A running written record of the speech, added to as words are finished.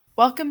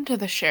Welcome to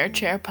the Share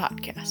Chair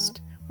podcast,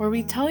 where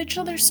we tell each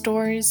other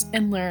stories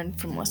and learn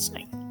from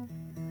listening.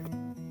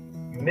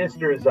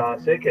 Mr.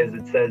 Zacek, as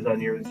it says on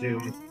your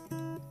Zoom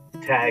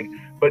tag,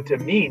 but to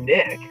me,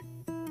 Nick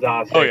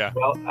Zacek. Oh, yeah.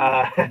 Well,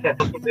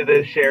 to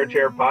the Share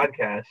Chair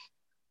podcast.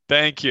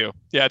 Thank you.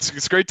 Yeah,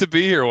 it's great to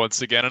be here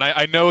once again. And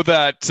I know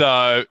that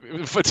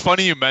it's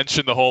funny you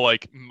mentioned the whole,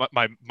 like,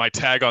 my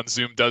tag on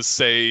Zoom does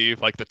say,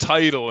 like, the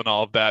title and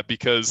all of that,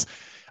 because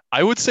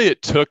I would say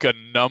it took a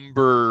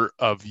number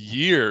of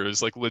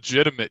years, like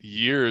legitimate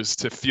years,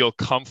 to feel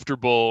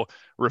comfortable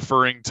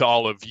referring to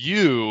all of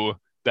you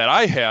that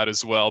I had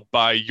as well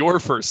by your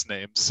first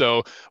name.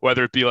 So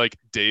whether it be like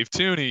Dave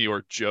Tooney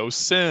or Joe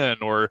Sin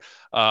or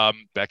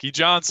Becky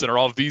Johnson or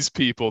all of these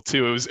people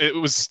too, it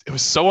was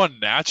so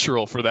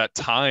unnatural for that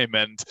time,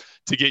 and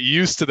to get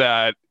used to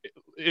that,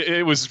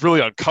 it was really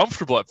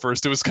uncomfortable at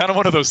first. It was kind of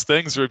one of those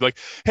things where it'd be like,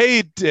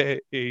 "Hey,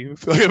 Dave,"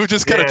 it would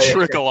just kind of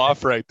trickle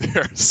off right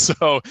there.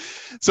 So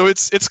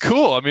it's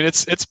cool. I mean,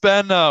 it's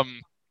been a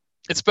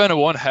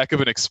one heck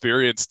of an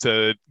experience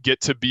to get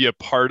to be a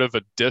part of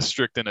a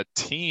district and a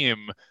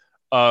team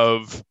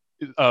of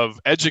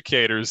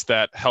educators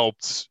that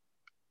helped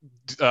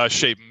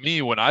shape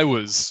me when I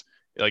was,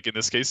 like, in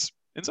this case,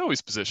 in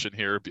Zoe's position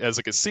here as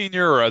like a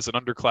senior or as an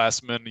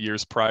underclassman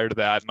years prior to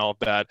that and all of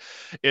that.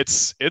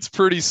 It's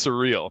pretty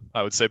surreal,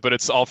 I would say, but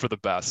it's all for the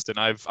best, and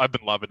I've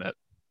been loving it.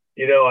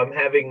 You know, I'm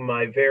having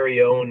my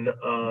very own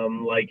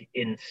like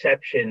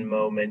inception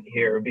moment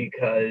here,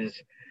 because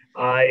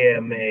I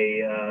am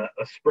a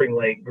Spring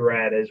Lake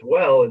grad as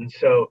well, and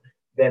so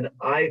then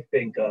I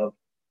think of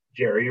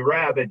Jerry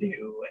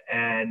Rabideau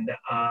and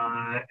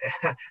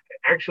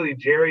actually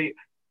Jerry.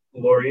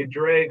 Lori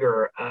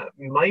Drager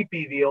might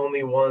be the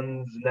only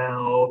ones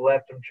now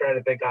left. I'm trying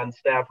to think on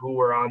staff who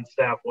were on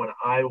staff when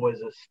I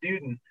was a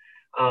student.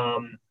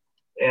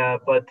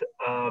 But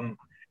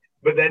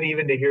then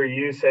even to hear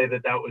you say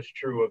that was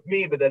true of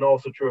me, but then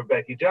also true of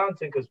Becky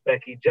Johnson, because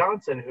Becky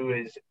Johnson, who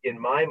is in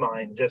my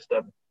mind just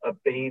a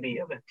baby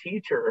of a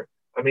teacher.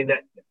 I mean,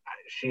 that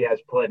she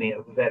has plenty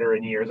of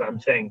veteran years.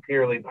 I'm saying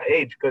purely by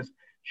age, because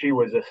she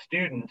was a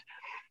student.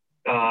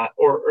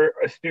 Or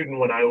a student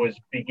when I was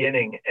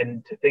beginning,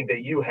 and to think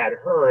that you had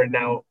her, and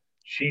now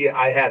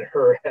I had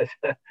her as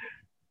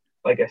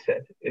like I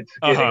said, it's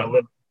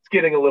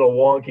getting a little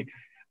wonky.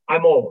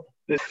 I'm old.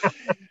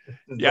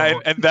 Yeah,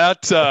 and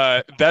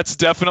that's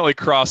definitely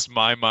crossed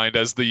my mind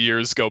as the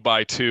years go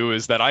by too,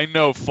 is that I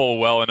know full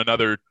well in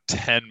another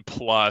 10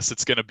 plus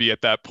it's going to be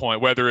at that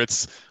point, whether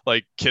it's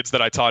like kids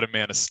that I taught in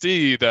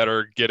Manistee that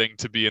are getting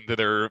to be into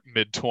their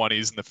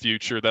mid-20s in the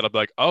future, that I'm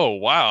like, oh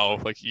wow,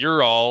 like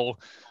you're all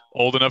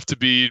old enough to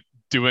be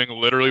doing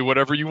literally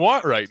whatever you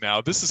want right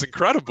now. This is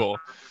incredible.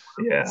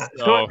 Yeah.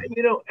 So,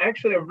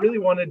 actually, I really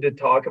wanted to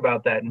talk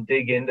about that and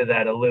dig into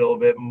that a little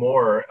bit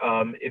more,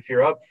 if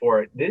you're up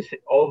for it.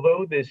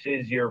 Although this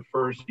is your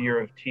first year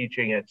of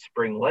teaching at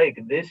Spring Lake,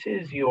 this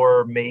is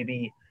your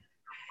maybe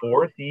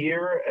fourth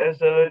year as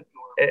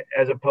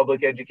a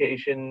public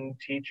education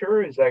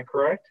teacher. Is that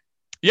correct?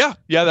 Yeah,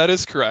 that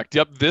is correct.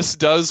 Yep. This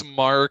does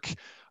mark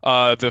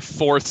the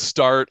fourth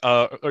start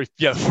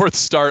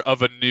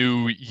of a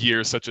new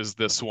year such as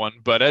this one.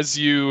 But as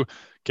you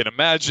can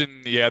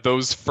imagine,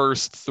 those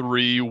first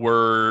three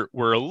were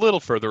a little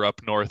further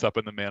up north, up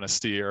in the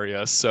Manistee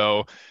area.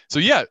 So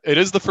yeah, it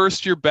is the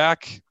first year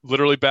back,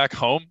 literally back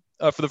home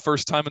for the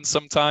first time in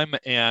some time.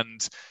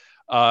 And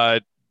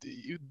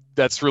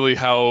that's really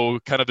how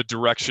kind of the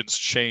directions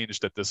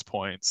changed at this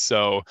point.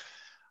 So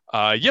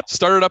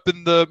started up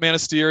in the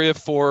Manistee area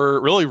for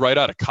really right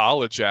out of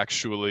college,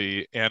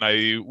 actually. And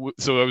I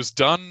was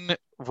done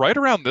right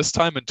around this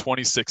time in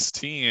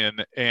 2016,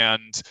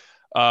 and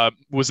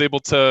was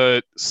able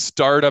to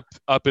start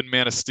up in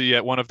Manistee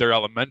at one of their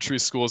elementary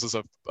schools as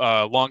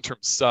a long-term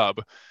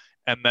sub.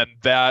 And then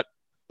that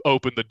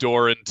opened the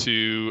door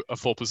into a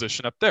full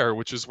position up there,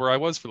 which is where I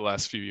was for the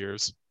last few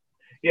years.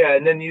 Yeah,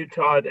 and then you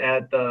taught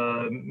at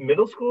the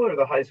middle school or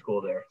the high school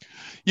there?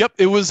 Yep,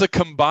 it was a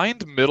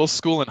combined middle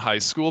school and high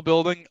school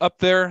building up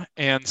there.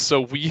 And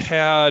so we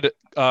had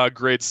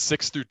grades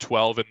 6 through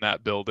 12 in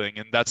that building,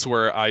 and that's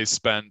where I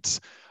spent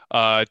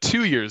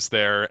 2 years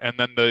there. And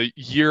then the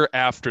year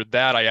after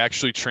that, I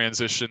actually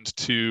transitioned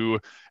to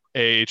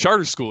a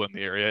charter school in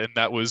the area, and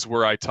that was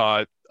where I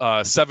taught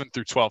 7th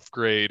through 12th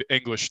grade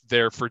English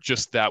there for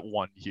just that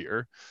 1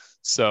 year.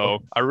 So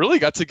I really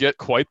got to get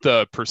quite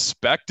the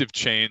perspective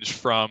change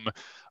from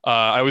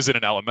I was in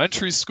an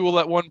elementary school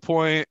at one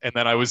point, and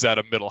then I was at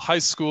a middle high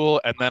school,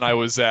 and then I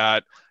was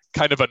at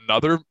kind of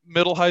another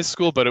middle high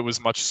school, but it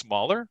was much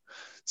smaller.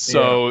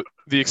 So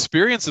the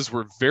experiences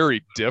were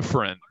very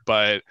different,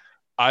 but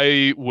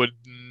I would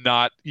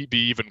not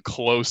be even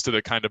close to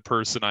the kind of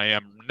person I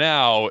am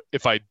now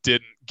if I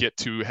didn't get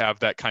to have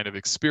that kind of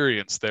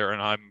experience there.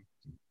 And I'm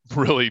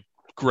really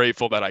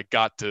grateful that I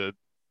got to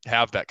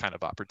have that kind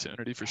of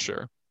opportunity, for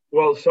sure.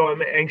 Well, so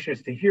I'm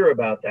anxious to hear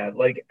about that.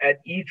 Like at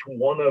each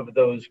one of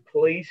those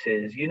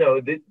places,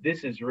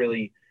 this is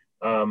really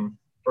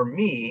for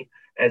me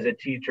as a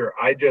teacher.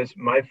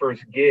 My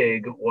first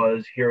gig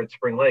was here at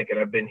Spring Lake, and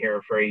I've been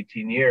here for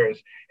 18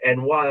 years.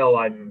 And while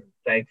I'm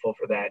thankful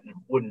for that and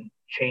wouldn't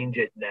change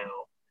it now,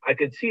 I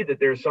could see that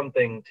there's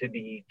something to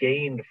be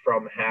gained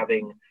from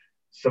having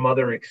some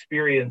other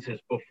experiences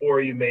before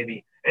you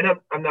maybe. And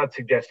I'm not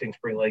suggesting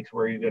Spring Lake's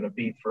where you're going to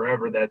be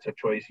forever. That's a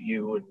choice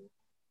you and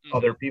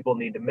other people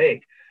need to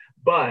make.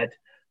 But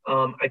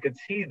I could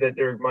see that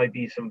there might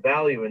be some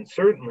value and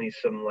certainly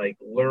some like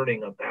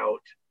learning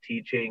about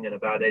teaching and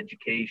about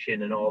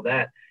education and all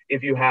that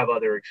if you have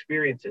other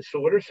experiences. So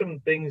what are some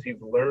things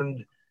you've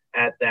learned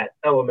at that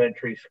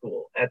elementary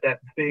school, at that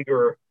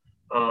bigger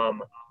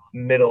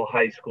middle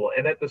high school,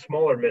 and at the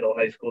smaller middle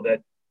high school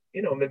that,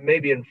 you know,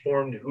 maybe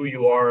informed who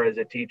you are as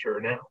a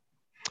teacher now?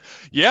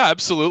 Yeah,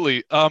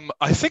 absolutely.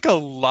 I think a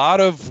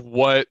lot of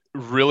what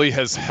really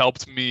has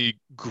helped me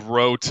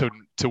grow to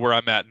where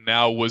I'm at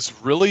now was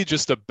really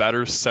just a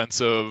better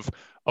sense of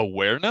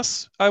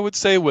awareness, I would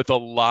say, with a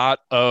lot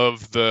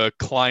of the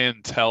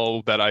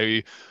clientele that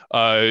I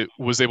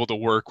was able to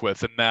work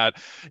with, and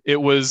that it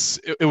was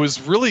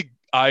really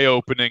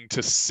eye-opening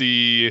to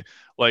see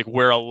like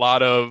where a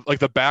lot of like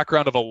the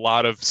background of a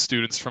lot of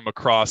students from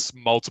across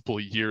multiple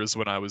years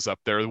when I was up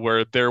there,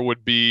 where there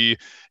would be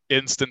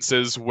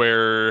instances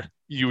where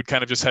you would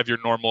kind of just have your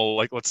normal,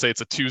 like, let's say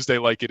it's a Tuesday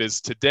like it is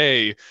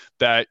today,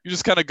 that you're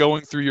just kind of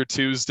going through your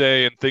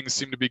Tuesday and things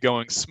seem to be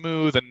going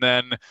smooth. And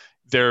then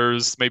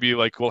there's maybe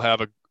like we'll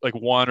have like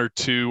one or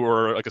two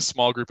or like a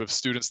small group of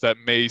students that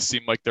may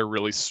seem like they're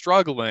really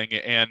struggling.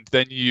 And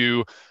then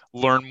you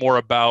learn more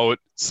about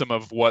some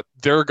of what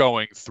they're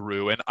going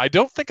through. And I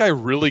don't think I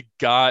really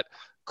got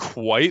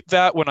quite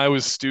that when I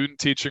was student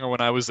teaching or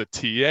when I was a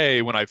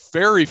TA, when I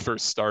very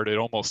first started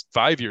almost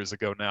 5 years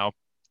ago now.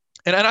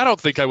 And I don't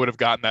think I would have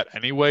gotten that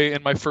anyway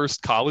in my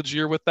first college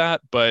year with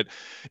that, but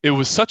it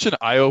was such an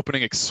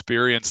eye-opening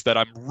experience that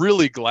I'm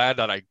really glad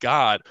that I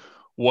got,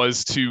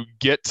 was to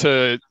get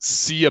to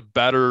see a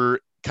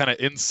better kind of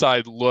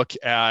inside look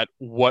at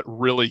what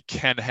really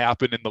can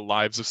happen in the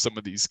lives of some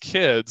of these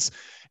kids.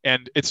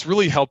 And it's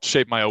really helped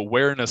shape my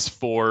awareness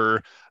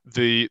for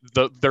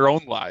their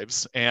own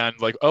lives, and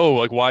like, oh,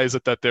 like, why is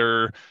it that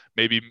they're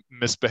maybe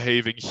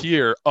misbehaving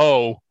here?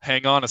 Oh,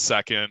 hang on a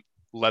second,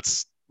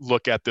 let's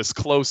look at this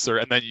closer.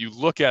 And then you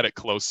look at it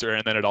closer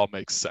and then it all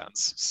makes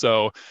sense.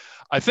 So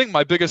I think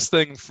my biggest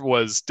thing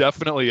was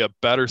definitely a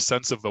better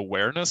sense of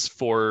awareness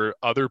for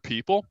other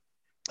people.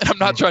 And I'm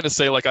not trying to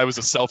say like I was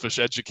a selfish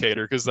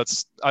educator, because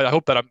I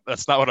hope that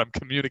that's not what I'm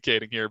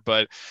communicating here,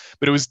 but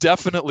it was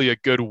definitely a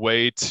good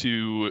way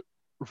to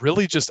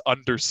really just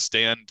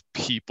understand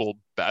people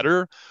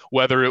better,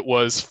 whether it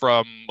was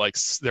from like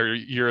their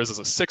years as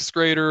a sixth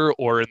grader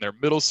or in their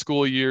middle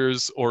school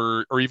years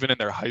or even in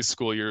their high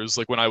school years,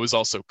 like when I was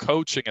also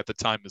coaching at the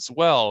time as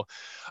well.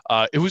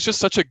 It was just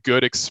such a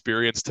good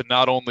experience to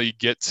not only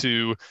get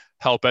to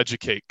help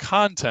educate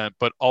content,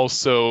 but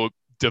also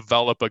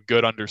develop a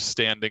good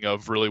understanding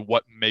of really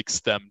what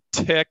makes them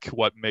tick,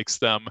 what makes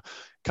them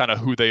kind of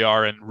who they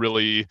are, and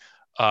really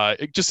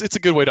it's a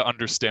good way to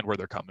understand where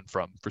they're coming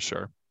from, for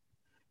sure.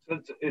 So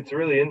it's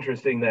really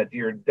interesting that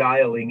you're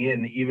dialing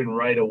in even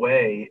right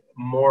away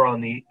more on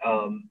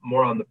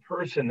the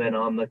person than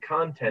on the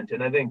content.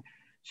 And I think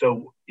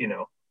so, you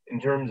know, in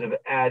terms of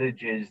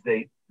adages,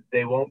 they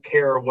won't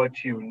care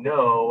what you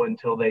know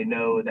until they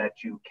know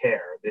that you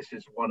care. This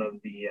is one of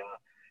the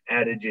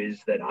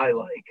adages that I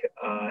like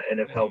and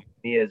have helped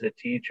me as a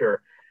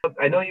teacher.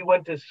 I know you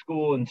went to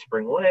school in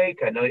Spring Lake.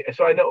 I know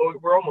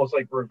we're almost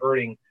like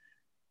reverting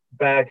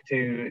back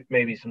to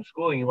maybe some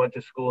schooling. You went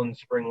to school in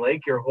Spring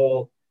Lake your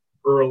whole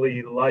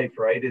early life,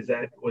 right?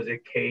 Was it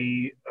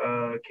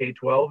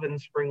K-12 in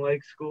Spring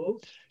Lake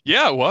schools?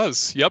 Yeah, it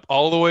was. Yep,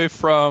 all the way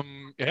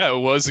from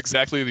it was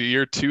exactly the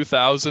year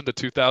 2000 to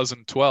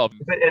 2012.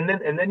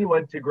 And then you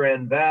went to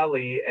Grand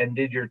Valley and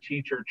did your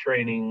teacher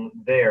training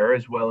there,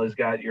 as well as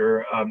got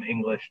your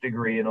English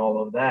degree and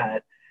all of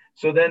that.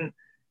 So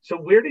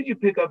where did you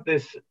pick up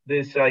this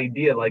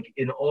idea, like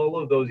in all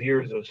of those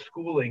years of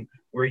schooling,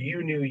 where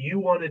you knew you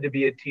wanted to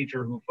be a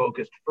teacher who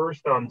focused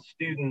first on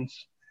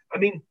students? I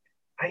mean,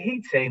 I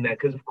hate saying that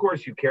because, of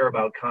course, you care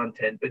about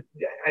content, but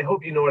I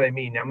hope you know what I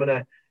mean. I'm going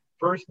to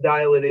first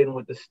dial it in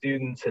with the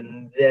students,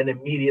 and then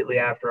immediately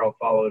after, I'll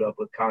follow it up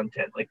with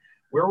content. Like,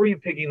 where were you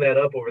picking that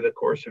up over the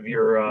course of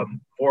your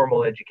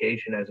formal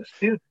education as a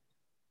student?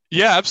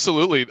 Yeah,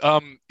 absolutely.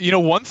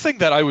 One thing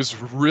that I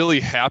was really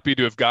happy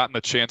to have gotten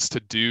the chance to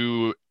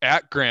do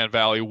at Grand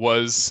Valley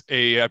was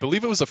I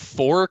believe it was a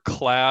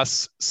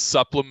 4-class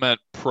supplement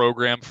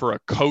program for a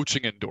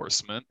coaching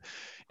endorsement.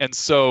 And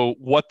so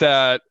what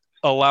that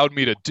allowed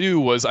me to do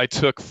was I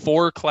took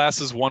 4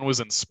 classes. One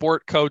was in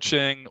sport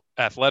coaching,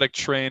 athletic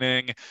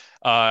training.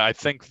 I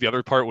think the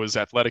other part was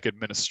athletic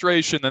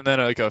administration, and then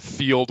like a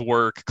field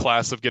work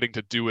class of getting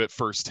to do it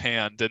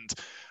firsthand.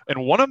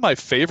 And one of my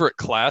favorite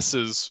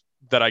classes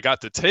that I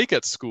got to take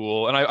at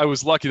school, and I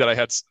was lucky that I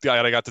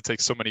got to take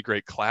so many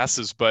great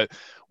classes, but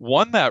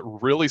one that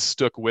really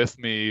stuck with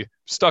me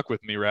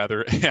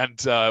rather,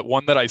 and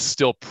one that I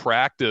still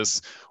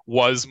practice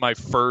was my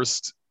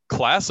first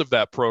class of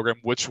that program,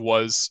 which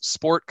was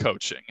sport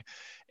coaching.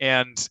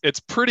 And it's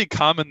pretty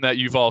common that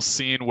you've all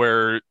seen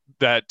where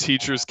that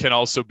teachers can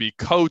also be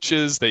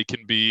coaches, they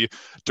can be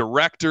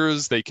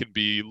directors, they can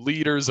be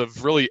leaders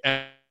of really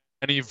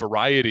any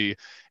variety.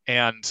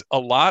 And a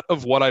lot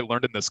of what I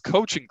learned in this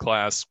coaching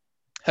class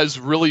has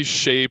really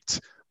shaped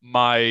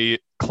my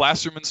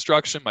classroom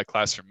instruction, my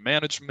classroom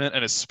management,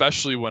 and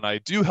especially when I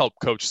do help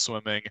coach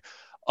swimming,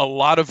 a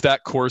lot of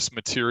that course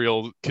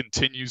material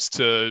continues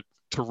to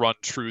run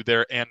true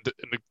there. And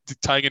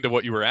tying into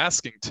what you were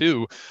asking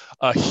too,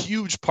 a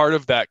huge part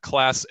of that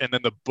class and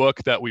then the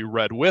book that we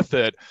read with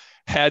it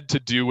had to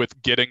do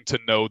with getting to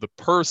know the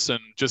person,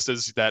 just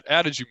as that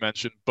adage you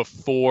mentioned,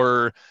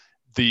 before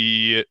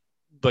the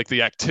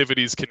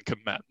activities can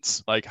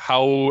commence. Like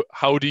how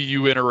do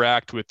you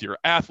interact with your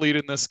athlete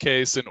in this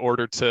case in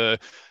order to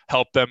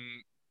help them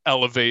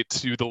elevate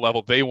to the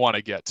level they want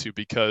to get to?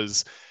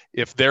 Because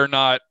if they're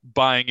not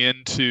buying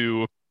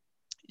into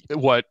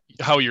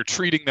how you're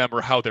treating them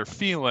or how they're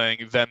feeling,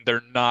 then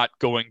they're not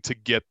going to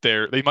get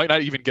there. They might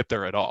not even get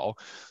there at all.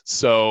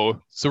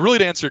 So really,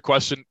 to answer your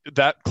question,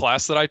 that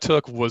class that I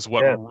took was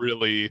what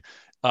really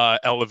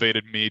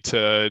elevated me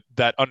to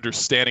that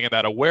understanding and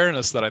that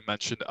awareness that I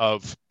mentioned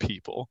of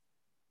people.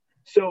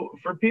 So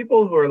for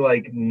people who are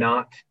like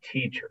not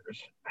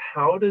teachers,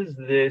 how does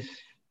this,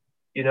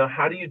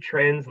 how do you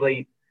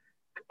translate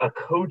a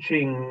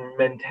coaching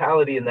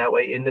mentality in that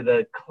way into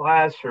the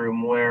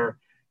classroom where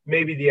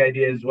maybe the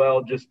idea is,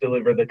 well, just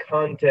deliver the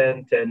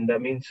content? And I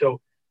mean, so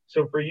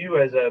for you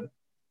as a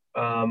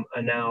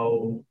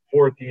now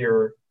fourth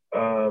year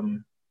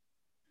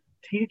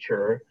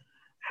teacher,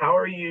 how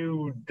are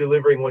you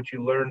delivering what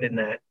you learned in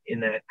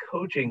that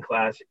coaching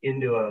class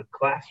into a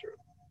classroom?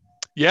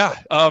 It's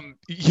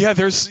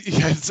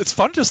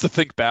fun just to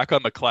think back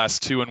on the class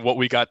too and what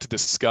we got to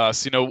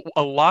discuss.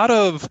 A lot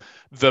of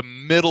the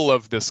middle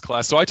of this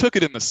class, so I took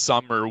it in the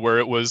summer where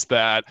it was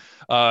that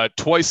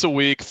twice a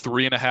week,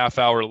 3.5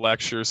 hour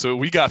lecture. So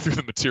we got through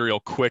the material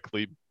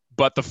quickly.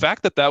 But the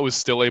fact that that was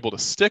still able to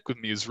stick with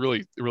me it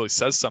really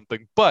says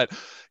something. But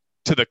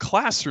to the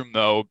classroom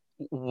though,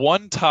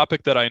 one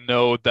topic that I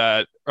know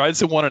that, or I'd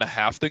say one and a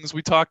half things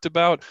we talked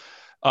about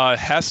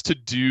has to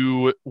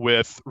do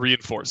with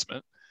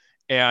reinforcement.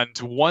 And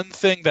one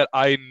thing that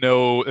I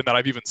know and that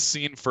I've even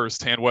seen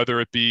firsthand,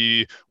 whether it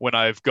be when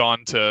I've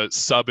gone to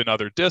sub in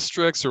other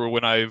districts or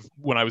when I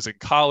was in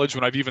college,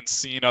 when I've even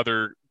seen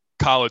other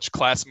college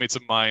classmates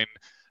of mine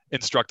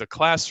instruct a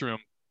classroom,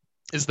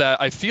 is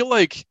that I feel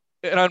like,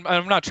 and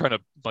I'm not trying to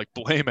like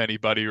blame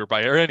anybody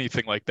or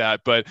anything like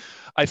that, but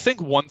I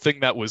think one thing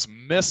that was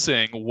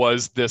missing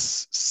was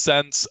this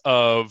sense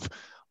of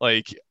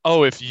like,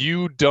 oh, if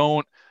you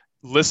don't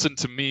listen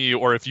to me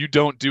or if you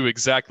don't do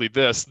exactly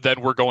this,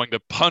 then we're going to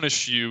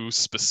punish you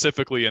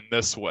specifically in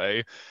this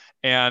way.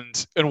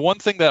 And one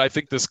thing that I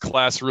think this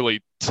class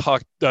really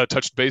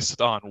touched base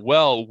on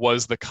well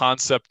was the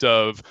concept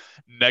of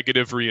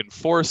negative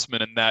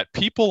reinforcement, and that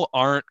people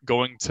aren't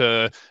going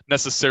to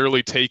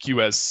necessarily take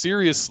you as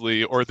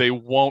seriously, or they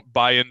won't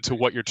buy into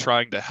what you're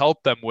trying to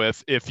help them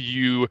with if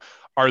you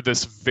are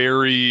this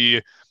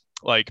very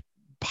like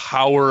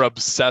power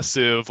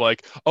obsessive,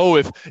 like, oh,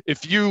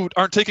 if you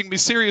aren't taking me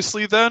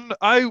seriously, then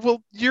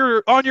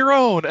you're on your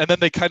own, and then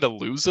they kind of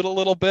lose it a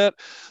little bit.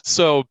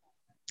 So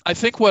I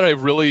think what I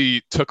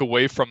really took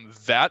away from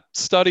that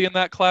study in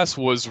that class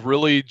was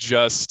really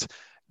just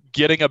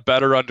getting a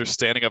better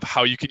understanding of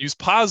how you can use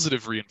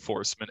positive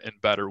reinforcement in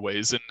better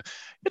ways. And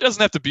it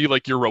doesn't have to be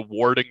like you're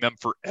rewarding them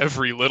for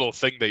every little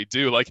thing they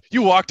do. Like,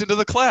 you walked into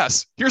the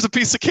class, here's a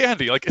piece of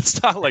candy. Like,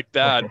 it's not like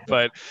that,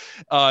 but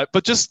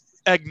just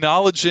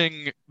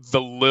acknowledging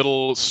the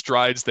little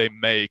strides they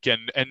make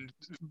and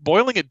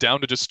boiling it down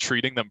to just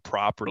treating them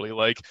properly.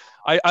 Like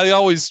I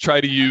always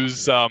try to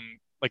use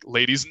like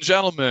ladies and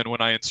gentlemen when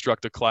I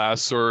instruct a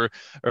class, or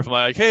if I'm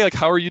like, hey, like,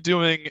 how are you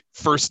doing?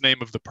 First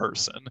name of the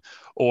person,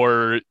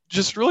 or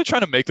just really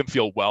trying to make them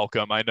feel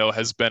welcome, I know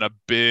has been a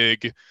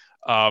big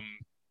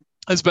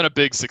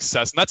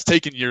success. And that's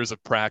taken years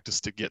of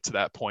practice to get to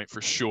that point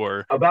for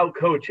sure. About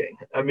coaching,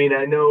 I mean,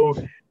 I know,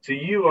 so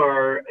you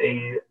are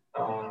a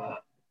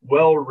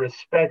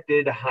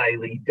well-respected,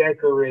 highly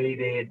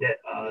decorated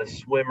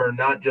swimmer,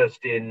 not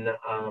just in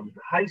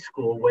high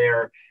school,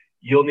 where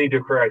you'll need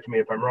to correct me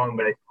if I'm wrong,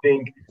 but I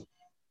think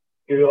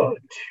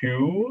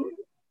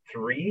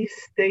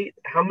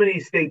how many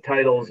state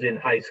titles in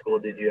high school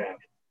did you have?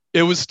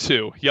 It was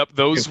 2. Yep.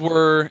 Those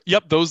were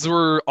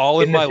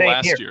all in my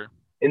last year.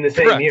 In the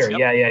same Correct. year. Yep.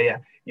 Yeah.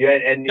 You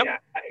had, and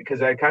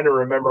because I kind of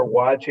remember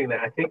watching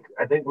that. I think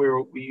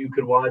you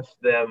could watch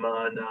them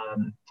on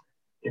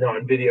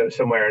on video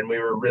somewhere, and we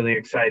were really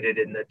excited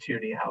in the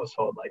Tooney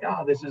household, like,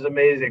 oh, this is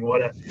amazing,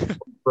 what a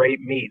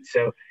great meet.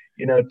 So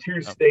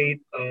two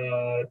state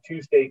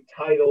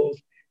titles,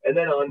 and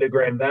then on to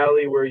Grand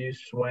Valley where you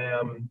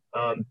swam.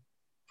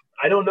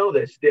 I don't know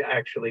this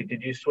actually.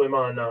 Did you swim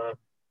on a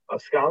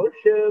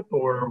scholarship,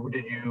 or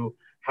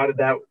how did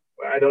that?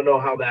 I don't know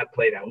how that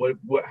played out.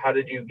 How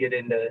did you get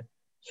into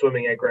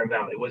swimming at Grand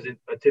Valley? Was it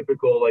a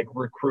typical like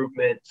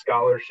recruitment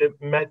scholarship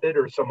method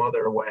or some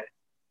other way?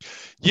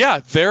 Yeah,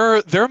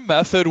 their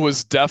method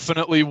was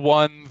definitely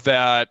one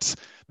that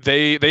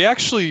they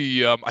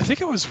actually I think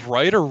it was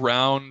right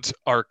around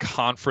our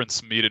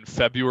conference meet in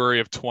February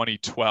of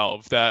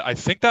 2012 that I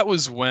think that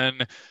was when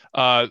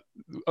uh,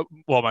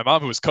 my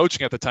mom, who was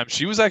coaching at the time,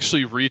 she was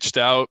actually reached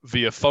out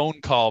via phone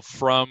call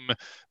from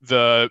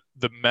the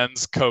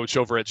men's coach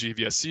over at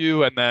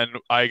GVSU, and then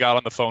I got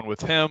on the phone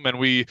with him and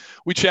we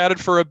chatted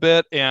for a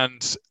bit,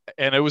 and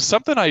it was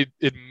something I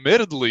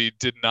admittedly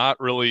did not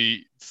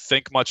really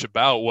think much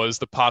about, was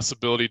the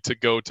possibility to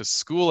go to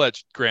school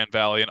at Grand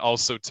Valley and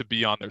also to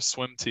be on their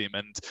swim team.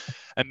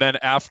 And then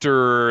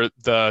after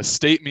the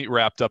state meet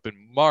wrapped up in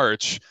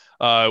March,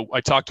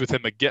 I talked with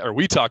him again, or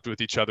we talked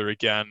with each other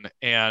again,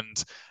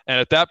 and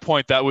at that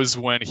point, that was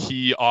when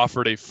he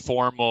offered a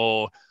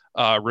formal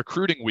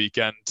recruiting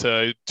weekend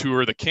to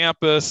tour the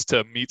campus,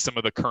 to meet some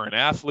of the current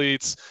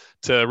athletes,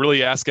 to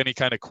really ask any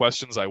kind of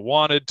questions I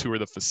wanted, tour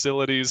the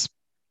facilities.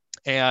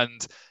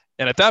 And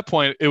at that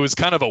point, it was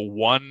kind of a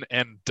one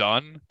and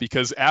done,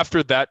 because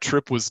after that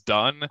trip was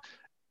done,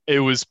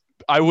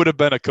 I would have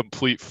been a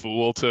complete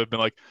fool to have been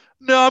like,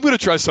 no, I'm going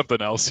to try something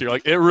else here.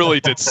 Like, it really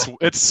did.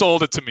 It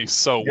sold it to me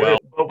so well.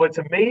 But what's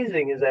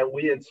amazing is that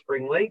we at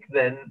Spring Lake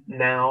then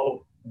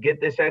now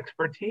get this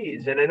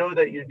expertise. And I know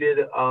that you did,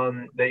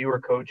 that you were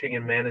coaching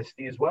in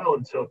Manistee as well.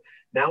 And so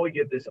now we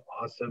get this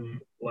awesome,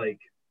 like,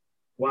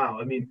 wow.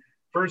 I mean,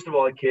 first of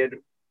all, a kid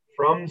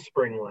from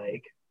Spring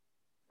Lake,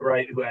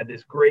 right, who had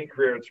this great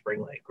career at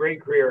Spring Lake,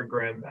 great career at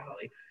Grand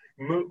Valley,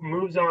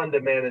 moves on to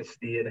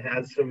Manistee and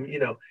has some,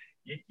 you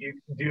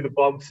do the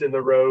bumps in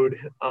the road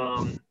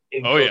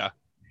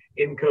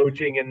in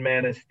coaching in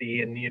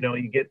Manistee, and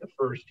you get the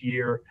first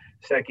year,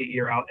 second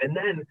year out, and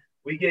then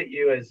we get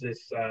you as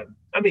this.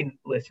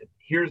 Listen,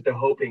 here's the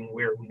hoping: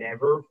 we're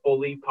never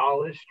fully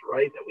polished,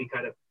 right? That we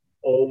kind of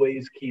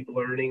always keep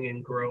learning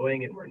and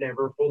growing, and we're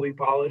never fully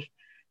polished.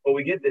 But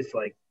we get this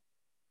like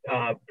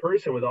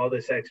person with all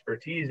this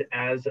expertise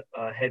as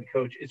a head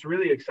coach. It's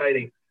really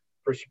exciting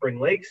for Spring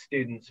Lake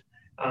students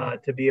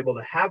to be able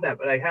to have that.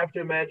 But I have to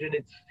imagine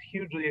it's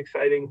hugely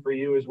exciting for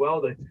you as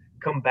well to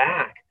come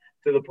back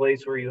to the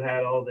place where you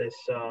had all this,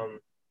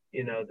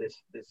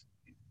 this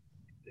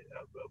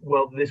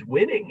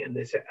winning and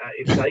this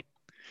excitement,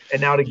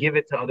 and now to give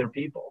it to other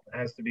people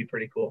has to be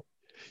pretty cool.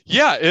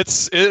 Yeah,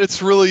 it's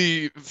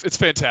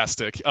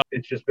fantastic.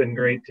 It's just been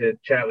great to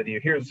chat with you.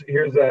 Here's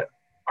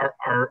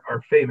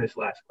our famous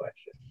last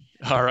question.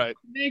 All right,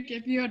 Nick,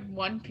 if you had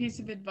one piece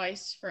of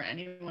advice for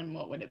anyone,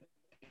 what would it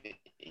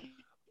be?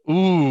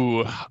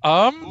 Ooh,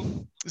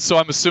 so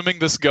I'm assuming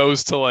this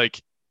goes to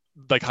like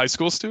high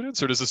school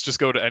students, or does this just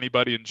go to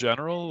anybody in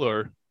general,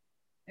 or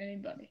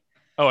Anybody?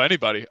 Oh,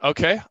 anybody.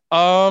 Okay.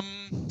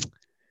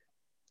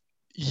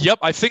 Yep,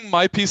 I think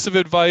my piece of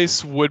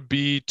advice would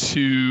be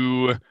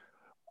to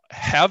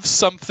have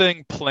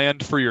something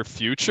planned for your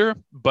future,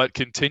 but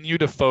continue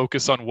to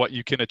focus on what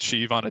you can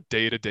achieve on a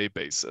day-to-day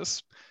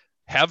basis.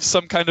 Have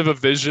some kind of a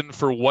vision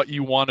for what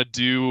you want to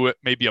do,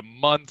 maybe a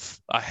month,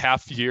 a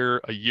half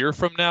year, a year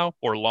from now,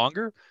 or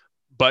longer,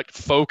 but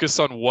focus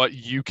on what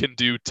you can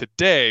do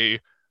today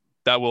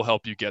that will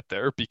help you get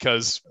there,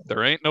 because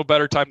there ain't no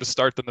better time to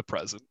start than the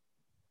present.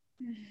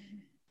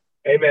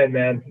 Amen,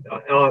 man.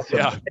 Awesome.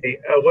 Yeah. Hey,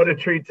 what a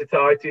treat to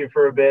talk to you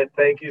for a bit.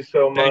 Thank you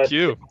so much. Thank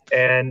you.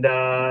 And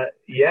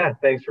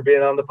thanks for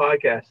being on the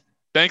podcast.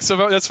 Thanks so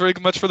much. That's very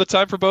much for the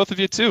time for both of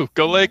you too.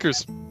 Go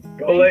Lakers.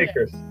 Go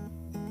Lakers.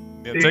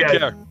 Yeah, take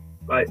care.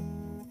 Bye.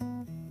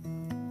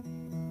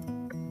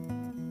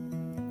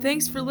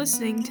 Thanks for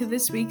listening to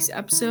this week's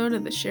episode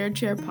of the Shared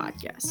Chair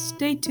Podcast.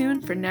 Stay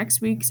tuned for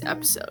next week's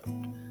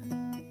episode.